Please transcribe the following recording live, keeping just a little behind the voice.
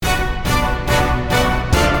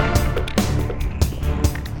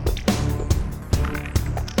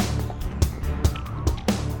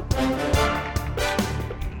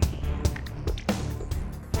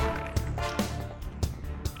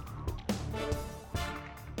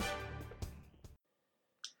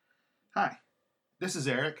This is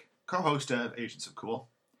Eric, co-host of Agents of Cool.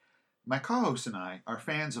 My co-host and I are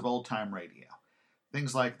fans of old-time radio,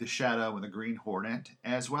 things like The Shadow and the Green Hornet,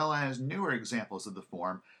 as well as newer examples of the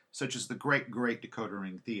form, such as the Great Decoder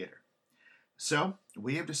Ring Theater. So,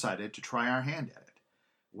 we have decided to try our hand at it.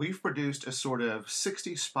 We've produced a sort of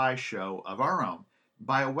 60s spy show of our own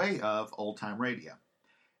by way of old-time radio.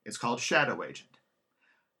 It's called Shadow Agent.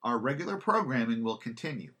 Our regular programming will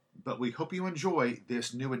continue, but we hope you enjoy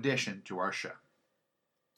this new addition to our show.